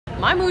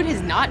My mood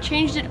has not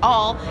changed at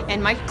all,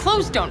 and my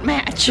clothes don't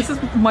match. This is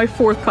my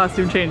 4th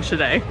costume change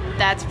today.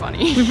 That's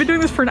funny. We've been doing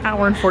this for an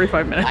hour and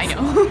 45 minutes. I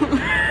know.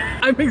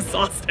 I'm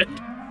exhausted.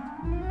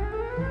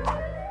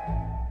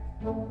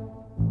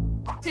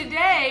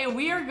 Today,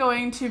 we are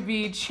going to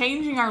be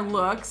changing our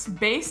looks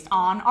based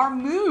on our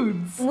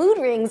moods. Mood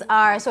rings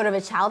are sort of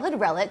a childhood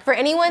relic. For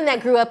anyone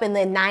that grew up in the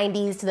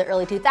 90s to the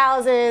early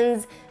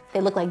 2000s, they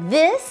look like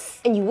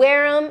this, and you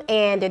wear them,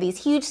 and they're these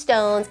huge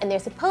stones, and they're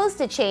supposed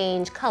to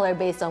change color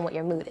based on what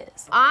your mood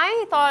is.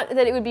 I thought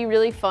that it would be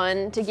really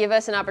fun to give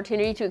us an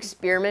opportunity to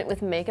experiment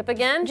with makeup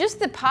again.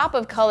 Just the pop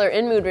of color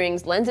in mood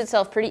rings lends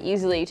itself pretty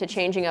easily to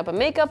changing up a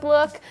makeup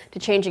look, to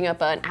changing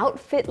up an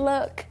outfit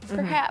look,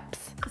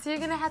 perhaps. So you're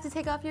gonna have to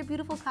take off your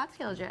beautiful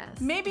cocktail dress.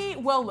 Maybe,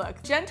 well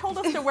look, Jen told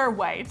us to wear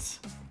white,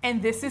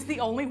 and this is the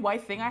only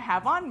white thing I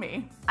have on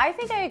me. I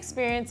think I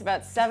experienced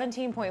about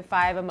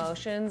 17.5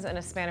 emotions in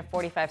a span of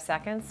 45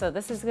 seconds, so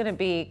this is gonna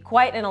be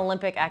quite an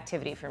Olympic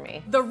activity for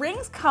me. The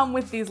rings come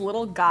with these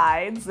little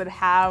guides that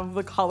have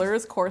the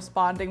colors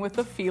corresponding with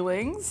the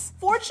feelings.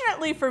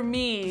 Fortunately for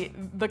me,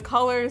 the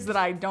colors that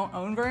I don't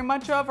own very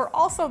much of are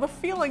also the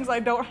feelings I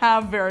don't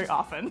have very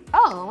often.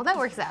 Oh, well that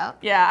works out.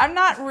 Yeah, I'm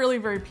not really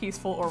very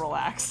peaceful or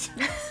relaxed.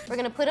 We're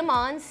gonna put them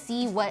on,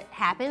 see what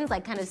happens,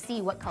 like kind of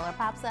see what color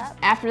pops up.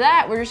 After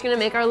that, we're just gonna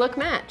make our look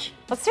match.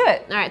 Let's do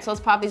it. All right, so let's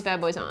pop these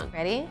bad boys on.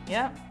 Ready?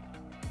 Yep.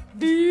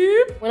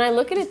 Beep. When I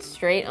look at it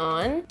straight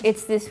on,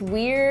 it's this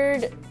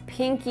weird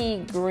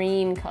pinky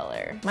green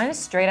color. Mine is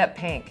straight up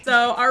pink.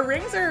 So our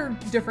rings are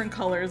different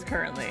colors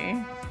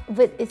currently.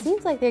 But it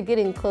seems like they're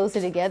getting closer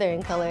together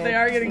in color. They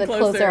are getting the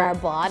closer. closer our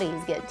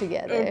bodies get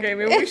together. Okay,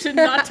 maybe we should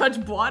not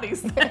touch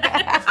bodies then.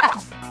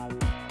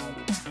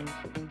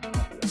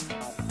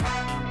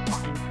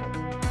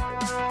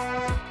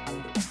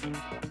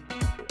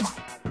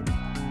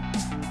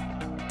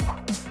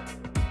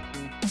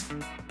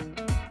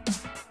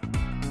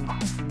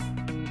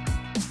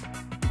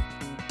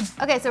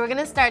 Okay, so we're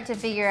gonna start to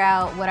figure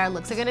out what our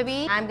looks are gonna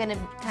be. I'm gonna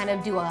kind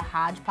of do a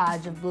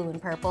hodgepodge of blue and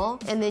purple,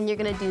 and then you're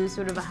gonna do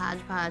sort of a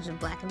hodgepodge of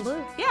black and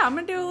blue. Yeah, I'm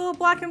gonna do a little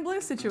black and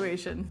blue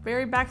situation.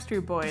 Very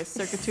Backstreet Boys,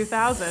 circa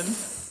 2000.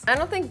 I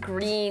don't think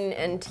green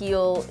and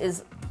teal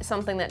is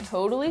something that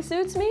totally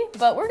suits me,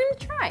 but we're gonna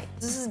try.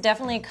 This is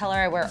definitely a color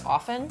I wear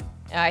often.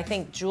 I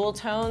think jewel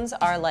tones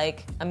are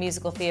like a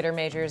musical theater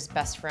major's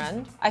best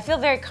friend. I feel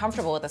very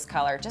comfortable with this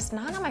color, just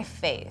not on my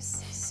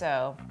face.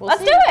 So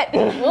let's do it.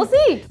 We'll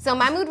see. So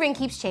my mood ring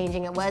keeps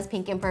changing. It was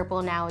pink and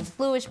purple, now it's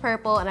bluish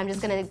purple, and I'm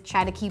just gonna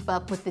try to keep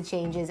up with the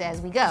changes as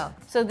we go.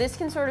 So this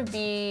can sort of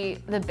be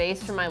the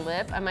base for my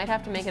lip. I might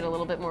have to make it a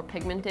little bit more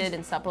pigmented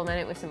and supplement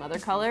it with some other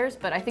colors,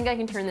 but I think I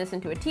can turn this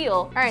into a teal.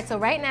 All right, so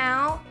right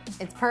now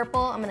it's purple.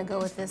 I'm gonna go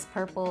with this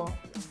purple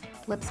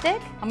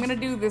lipstick. I'm gonna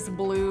do this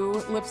blue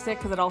lipstick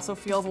because it also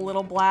feels a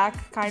little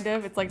black, kind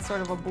of. It's like sort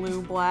of a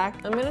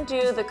blue-black. I'm gonna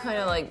do the kind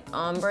of like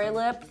ombre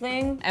lip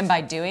thing. And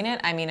by doing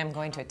it, I mean I'm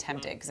going to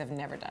attempt it because I've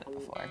never done it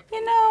before.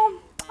 You know,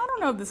 I don't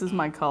know if this is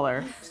my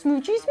color.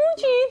 Smoochy,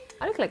 smoochy.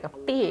 I look like a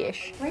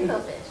fish. Rainbow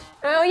fish.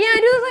 Oh yeah, I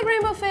do look like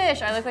rainbow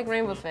fish. I look like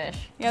rainbow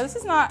fish. Yeah, this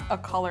is not a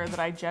color that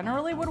I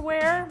generally would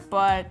wear,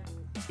 but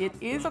it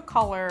is a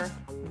color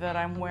that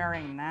I'm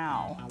wearing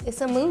now.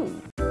 It's a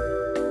mood.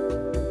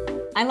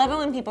 I love it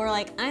when people are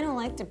like, I don't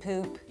like to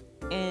poop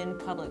in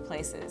public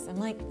places. I'm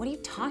like, what are you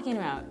talking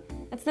about?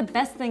 That's the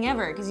best thing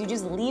ever, because you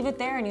just leave it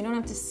there and you don't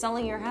have to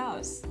sully your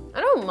house.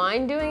 I don't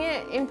mind doing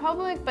it in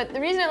public, but the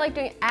reason I like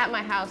doing it at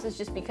my house is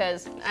just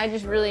because I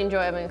just really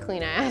enjoy having a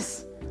clean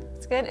ass.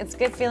 It's good. It's a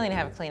good feeling to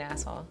have a clean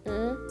asshole.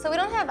 So we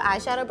don't have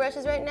eyeshadow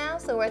brushes right now,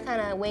 so we're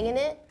kind of winging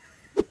it.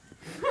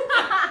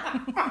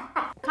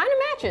 Kind of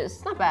matches,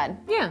 it's not bad.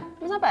 Yeah.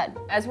 It's not bad.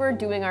 As we're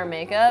doing our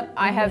makeup,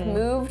 I have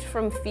moved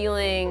from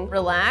feeling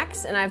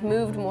relaxed and I've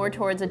moved more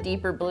towards a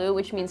deeper blue,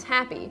 which means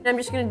happy. And I'm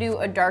just gonna do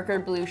a darker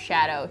blue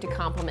shadow to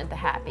complement the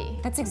happy.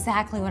 That's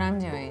exactly what I'm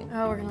doing.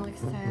 Oh, we're gonna look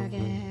so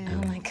good.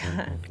 Oh my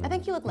God. I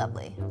think you look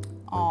lovely.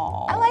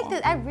 Aww. I like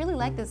this. I really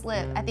like this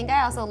lip. I think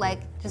I also like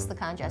just the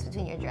contrast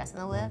between your dress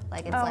and the lip.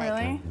 Like it's like,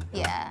 really?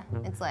 Yeah,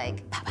 it's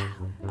like pow pow.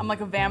 I'm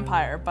like a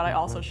vampire, but I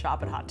also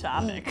shop at Hot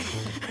Topic.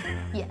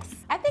 Yes.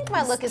 I think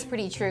my look is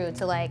pretty true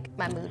to like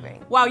my mood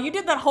ring. Wow, you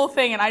did that whole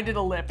thing and I did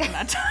a lip in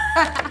that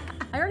time.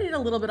 I already did a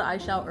little bit of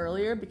eyeshadow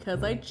earlier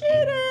because I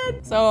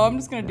cheated. So I'm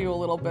just gonna do a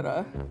little bit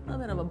of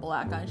a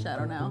black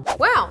eyeshadow now.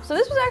 Wow, so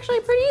this was actually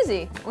pretty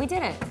easy. We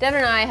did it. Devin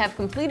and I have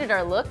completed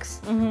our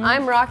looks.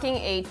 I'm rocking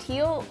a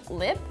teal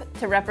lip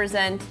to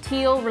represent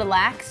teal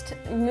relaxed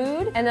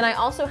mood. And then I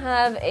also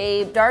have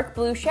a dark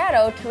blue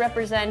shadow to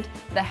represent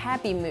the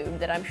happy mood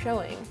that I'm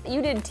showing.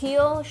 You did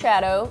teal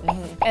shadow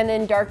and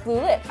then dark blue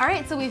lip. All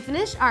right, so we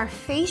finished our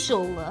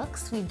facial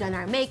looks. We've done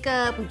our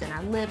makeup, we've done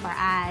our lip, our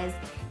eyes,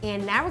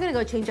 and now we're gonna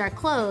go change our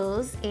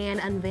clothes and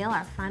unveil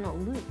our final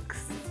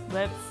looks.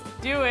 Let's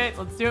do it.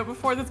 Let's do it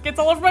before this gets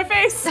all over my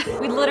face.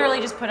 We literally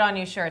just put on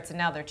new shirts and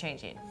now they're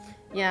changing.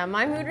 Yeah,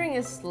 my mood ring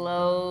is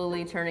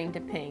slowly turning to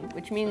pink,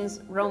 which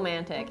means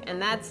romantic,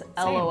 and that's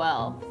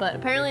LOL. But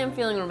apparently I'm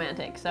feeling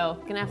romantic, so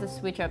I'm gonna have to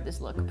switch up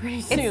this look pretty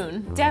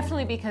soon. It's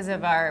definitely because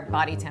of our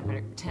body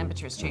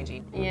temperatures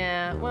changing.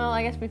 Yeah, well,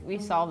 I guess we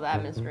solved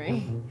that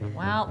mystery.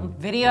 Well,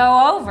 video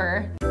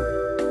over.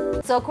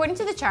 So according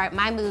to the chart,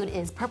 my mood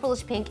is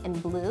purplish pink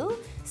and blue.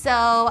 So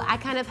I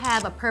kind of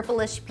have a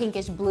purplish,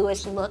 pinkish,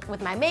 bluish look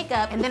with my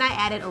makeup, and then I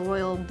added a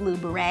royal blue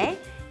beret,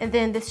 and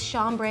then this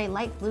chambray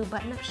light blue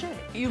button-up shirt.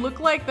 You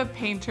look like the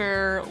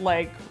painter,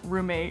 like,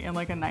 roommate in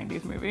like a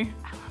 90s movie.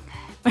 I love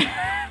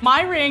that.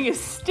 My ring is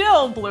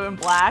still blue and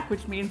black,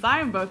 which means I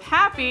am both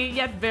happy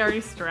yet very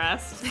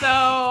stressed. So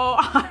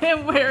I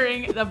am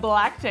wearing the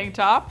black tank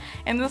top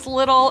and this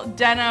little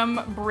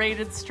denim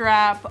braided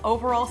strap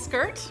overall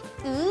skirt.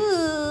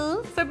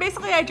 Ooh. So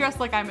basically I dress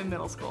like I'm in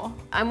middle school.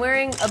 I'm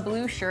wearing a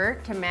blue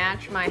shirt to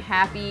match my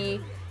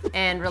happy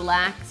and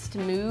relaxed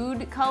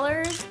mood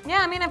colors. Yeah,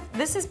 I mean,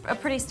 this is a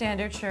pretty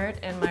standard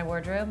shirt in my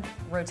wardrobe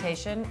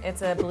rotation.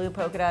 It's a blue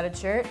polka dotted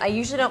shirt. I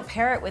usually don't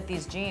pair it with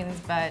these jeans,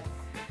 but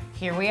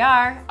here we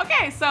are.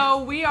 Okay,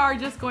 so we are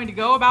just going to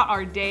go about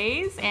our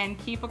days and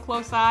keep a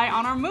close eye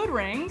on our mood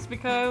rings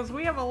because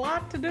we have a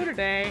lot to do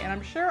today and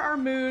I'm sure our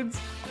moods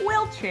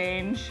will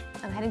change.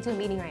 I'm heading to a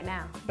meeting right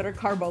now. Better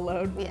carbo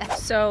load. Yeah.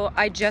 So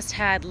I just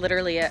had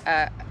literally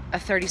a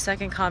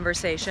 30-second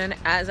conversation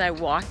as I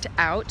walked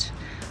out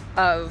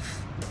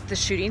of the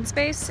shooting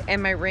space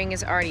and my ring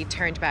is already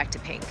turned back to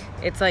pink.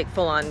 It's like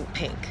full on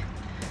pink.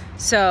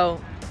 So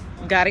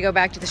gotta go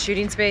back to the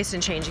shooting space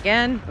and change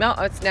again. No,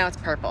 now it's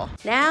purple.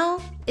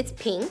 Now it's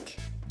pink.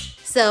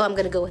 So I'm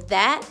gonna go with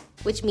that,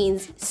 which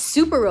means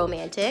super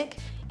romantic.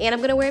 And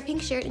I'm gonna wear a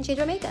pink shirt and change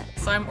my makeup.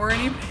 So I'm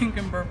already pink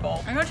and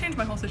purple. I'm gonna change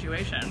my whole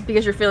situation.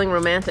 Because you're feeling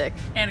romantic.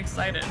 And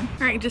excited.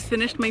 All right, just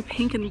finished my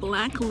pink and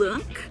black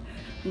look.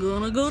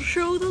 Gonna go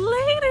show the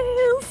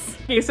ladies.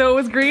 Okay, so it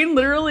was green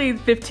literally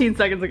 15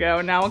 seconds ago.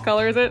 And now what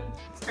color is it?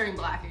 It's turning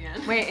black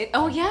again. Wait,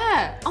 oh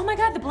yeah. Oh my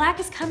God, the black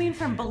is coming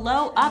from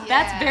below up.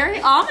 Yeah. That's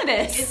very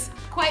ominous. It's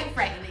quite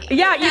frightening.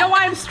 Yeah, you know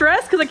why I'm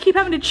stressed? Because I keep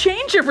having to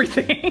change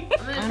everything.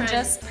 I'm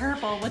just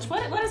purple.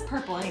 What is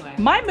purple anyway?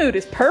 My mood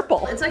is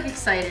purple. It's like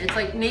excited. It's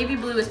like navy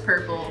blue is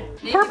purple.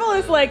 Purple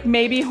is like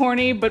maybe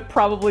horny, but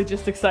probably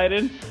just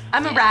excited.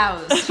 I'm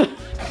aroused.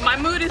 My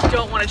mood is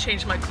don't want to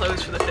change my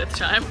clothes for the 5th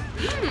time.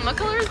 What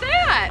color is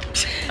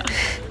that?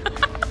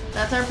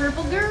 That's our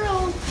purple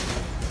girl.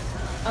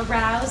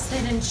 Aroused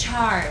and in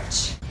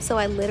charge. So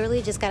I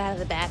literally just got out of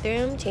the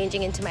bathroom,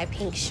 changing into my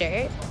pink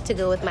shirt to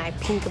go with my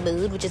pink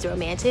mood, which is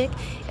romantic.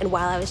 And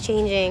while I was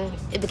changing,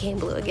 it became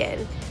blue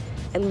again.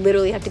 I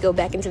literally have to go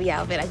back into the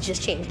outfit I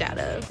just changed out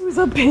of. Who's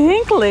a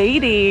pink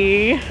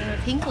lady? I'm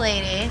a pink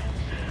lady.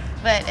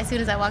 But as soon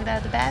as I walked out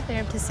of the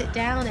bathroom to sit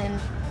down and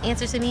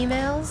answer some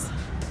emails,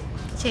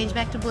 change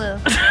back to blue.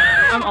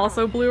 I'm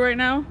also blue right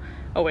now.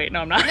 Oh wait, no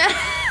I'm not.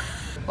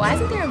 Why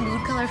isn't there a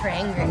mood color for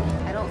angry?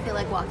 I don't feel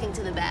like walking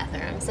to the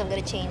bathroom, so I'm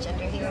gonna change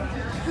under here.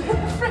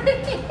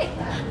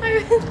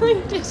 I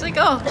really just like,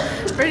 oh,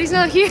 Freddie's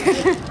not here.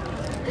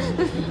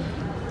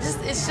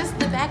 It's just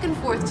the back and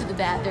forth to the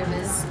bathroom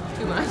is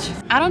too much.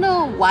 I don't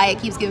know why it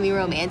keeps giving me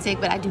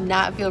romantic, but I do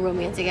not feel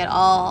romantic at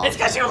all. It's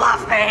because you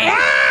love me!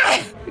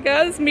 We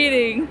got this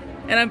meeting,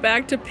 and I'm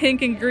back to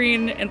pink and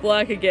green and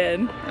black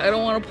again. I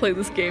don't want to play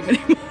this game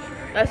anymore.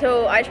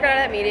 So I just got out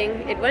of that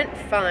meeting. It went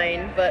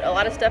fine, but a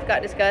lot of stuff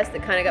got discussed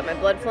that kind of got my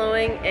blood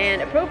flowing,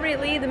 and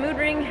appropriately, the mood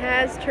ring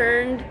has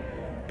turned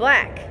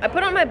black. I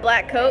put on my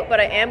black coat,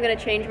 but I am gonna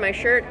change my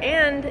shirt,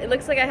 and it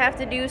looks like I have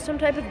to do some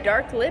type of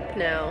dark lip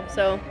now,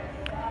 so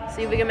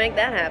see if we can make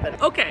that happen.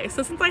 Okay,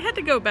 so since I had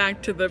to go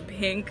back to the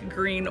pink,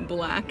 green,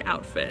 black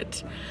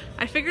outfit,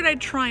 I figured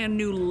I'd try a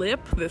new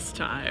lip this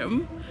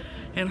time.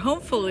 And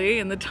hopefully,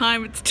 in the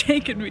time it's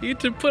taken me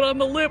to put on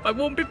the lip, I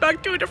won't be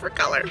back to a different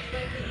color.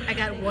 I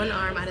got one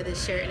arm out of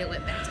this shirt and it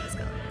went back to this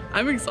color.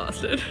 I'm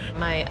exhausted.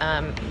 My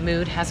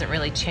mood hasn't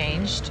really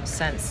changed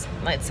since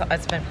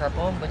it's been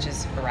purple, which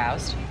is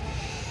aroused.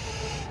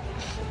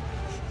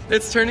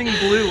 It's turning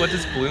blue. What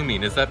does blue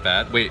mean? Is that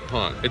bad? Wait,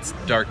 hold on. It's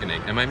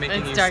darkening. Am I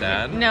making you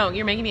sad? No,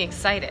 you're making me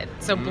excited.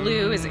 So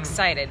blue is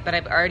excited, but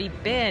I've already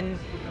been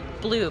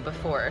blue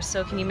before.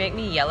 So can you make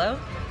me yellow?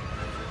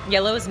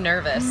 Yellow is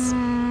nervous.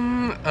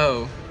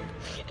 Oh.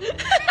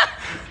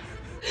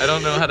 I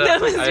don't know how to... That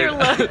was your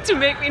look to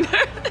make me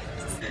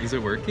nervous. Is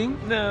it working?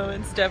 No,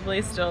 it's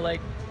definitely still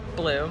like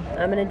blue.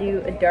 I'm gonna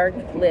do a dark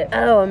lip.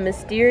 Oh, I'm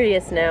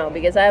mysterious now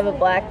because I have a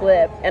black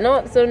lip. And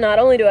so not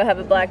only do I have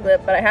a black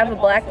lip, but I have a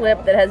black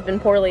lip that has been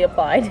poorly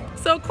applied.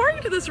 So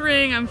according to this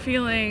ring, I'm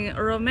feeling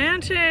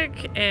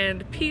romantic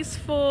and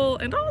peaceful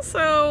and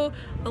also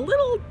a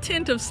little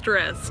tint of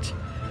stressed.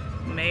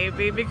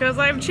 Maybe because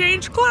I've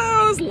changed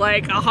clothes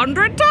like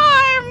 100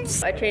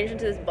 times. I changed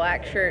into this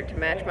black shirt to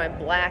match my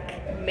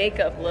black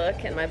makeup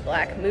look and my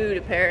black mood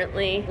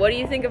apparently. What do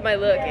you think of my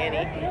look,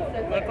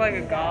 Annie? Look like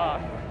a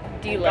goth.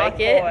 Do you like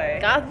it? Boy.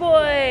 Goth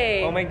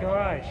boy! Oh my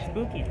gosh,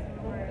 spooky.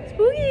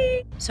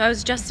 Spooky! So I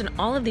was just in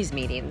all of these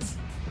meetings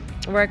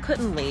where I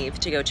couldn't leave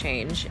to go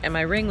change, and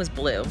my ring was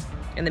blue.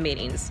 in the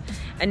meetings.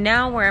 And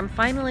now where I'm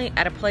finally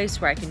at a place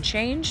where I can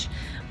change,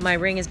 my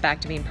ring is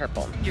back to being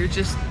purple. You're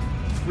just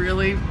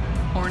really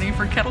horny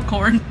for kettle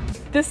corn.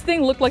 This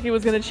thing looked like it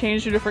was gonna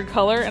change to a different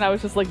color, and I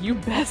was just like, you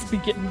best be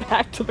getting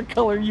back to the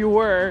color you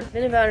were. It's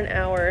been about an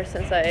hour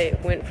since I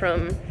went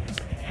from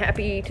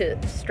happy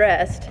to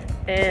stressed,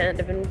 and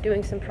I've been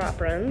doing some prop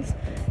runs.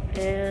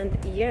 And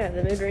yeah,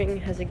 the mood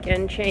ring has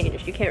again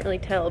changed. You can't really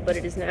tell, but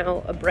it is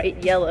now a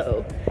bright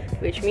yellow,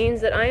 which means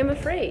that I am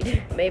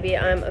afraid. Maybe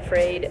I'm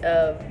afraid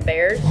of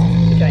bears,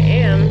 which I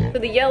am. So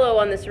the yellow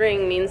on this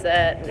ring means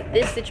that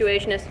this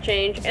situation has to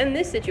change and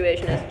this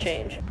situation has to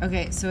change.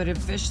 Okay, so it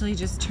officially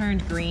just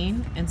turned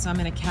green, and so I'm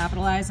gonna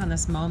capitalize on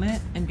this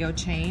moment and go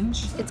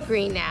change. It's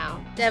green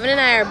now. Devin and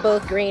I are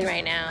both green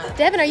right now.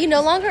 Devin, are you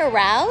no longer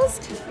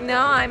aroused? No,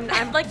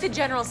 I'm like the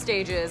general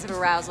stages of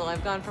arousal.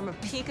 I've gone from a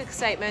peak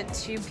excitement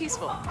to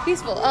peaceful.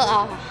 Peaceful.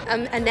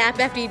 A nap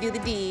after you do the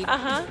deed.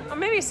 Or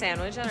maybe a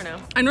sandwich, I don't know.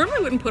 I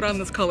normally wouldn't put on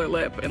this color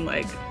lip, and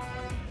like,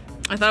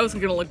 I thought it was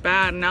gonna look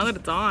bad, and now that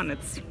it's on,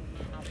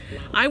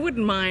 I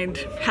wouldn't mind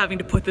having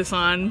to put this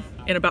on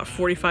in about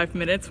 45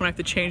 minutes when I have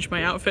to change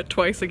my outfit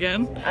twice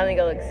again. I think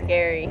it looks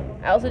scary.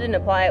 I also didn't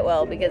apply it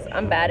well because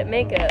I'm bad at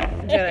makeup.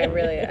 Jen,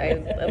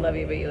 I love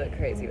you, but you look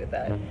crazy with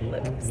that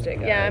lipstick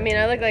on. Yeah, I mean,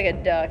 I look like a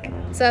duck.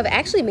 So I've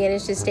actually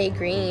managed to stay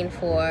green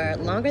for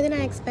longer than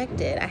I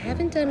expected. I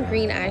haven't done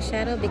green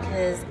eyeshadow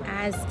because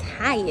I was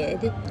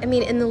tired. I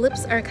mean, and the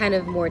lips are kind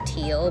of more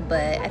teal,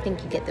 but I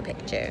think you get the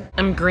picture.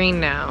 I'm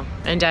green now,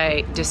 and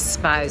I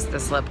despise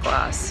this lip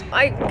gloss.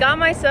 I got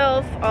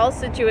myself all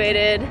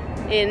situated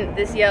in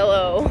this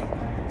yellow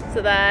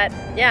so that,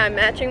 yeah, I'm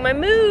matching my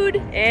mood.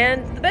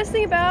 And the best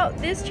thing about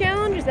this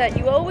challenge is that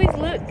you always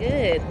look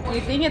good.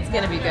 You think it's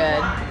gonna be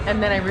good,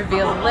 and then I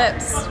reveal the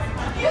lips,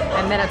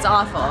 and then it's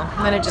awful,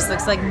 and then it just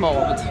looks like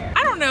mold.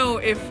 I don't know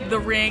if the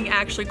ring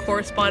actually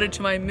corresponded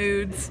to my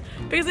moods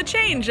because it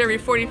changed every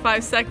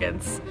 45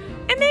 seconds.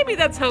 And maybe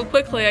that's how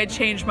quickly I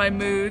change my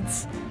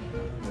moods,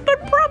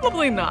 but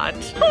probably not.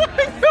 Oh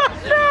my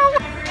god,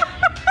 no!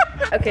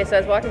 Okay, so I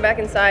was walking back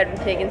inside and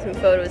taking some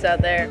photos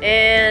out there,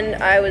 and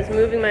I was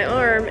moving my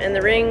arm and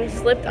the ring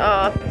slipped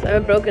off. So I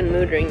have a broken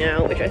mood ring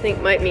now, which I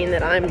think might mean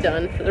that I'm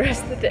done for the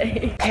rest of the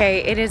day. Okay,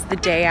 it is the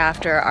day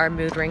after our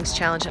mood rings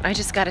challenge, and I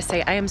just gotta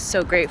say, I am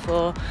so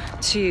grateful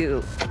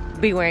to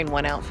be wearing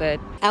one outfit.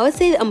 I would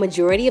say that a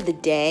majority of the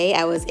day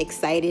I was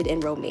excited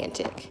and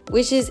romantic,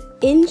 which is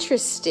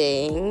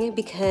interesting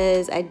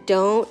because I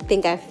don't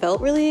think I felt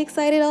really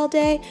excited all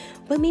day,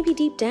 but maybe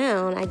deep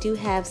down I do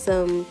have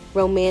some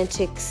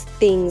romantic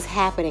things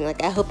happening.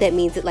 Like, I hope that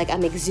means that like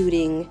I'm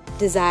exuding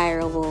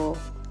desirable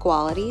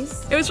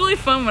qualities. It was really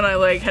fun when I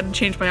like had to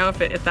change my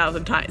outfit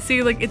 1,000 times.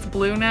 See, like, it's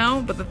blue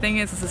now, but the thing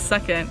is the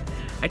second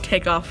I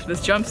take off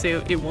this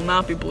jumpsuit, it will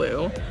not be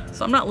blue.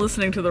 So I'm not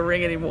listening to the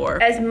ring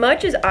anymore. As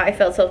much as I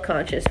felt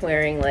self-conscious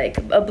wearing like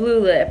a blue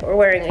lip or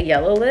wearing a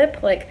yellow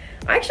lip, like,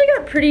 I actually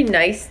got pretty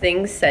nice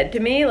things said to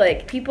me.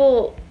 Like,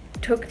 people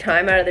took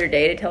time out of their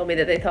day to tell me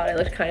that they thought I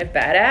looked kind of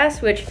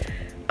badass, which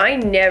I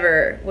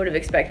never would have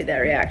expected that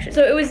reaction.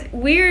 So it was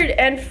weird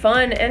and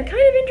fun and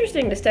kind of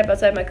interesting to step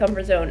outside my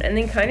comfort zone and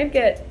then kind of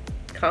get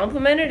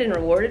complimented and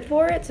rewarded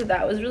for it, so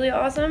that was really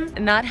awesome.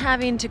 Not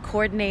having to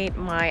coordinate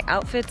my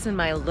outfits and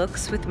my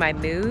looks with my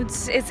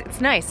moods, it's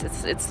nice.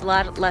 It's a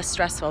lot less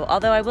stressful.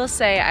 Although I will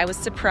say I was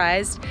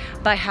surprised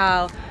by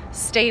how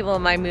stable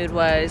my mood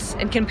was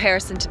in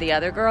comparison to the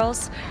other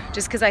girls,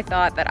 just because I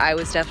thought that I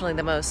was definitely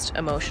the most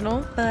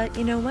emotional. But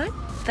you know what?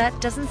 That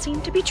doesn't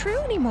seem to be true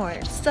anymore.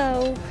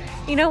 So,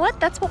 you know what?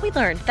 That's what we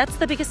learned. That's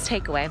the biggest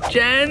takeaway.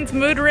 Jen's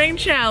mood ring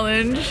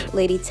challenge.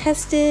 Lady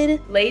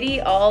tested.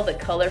 Lady all the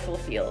colorful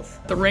feels.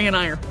 The ring and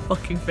I are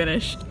fucking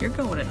finished. You're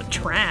going in the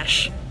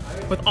trash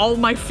with all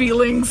my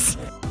feelings.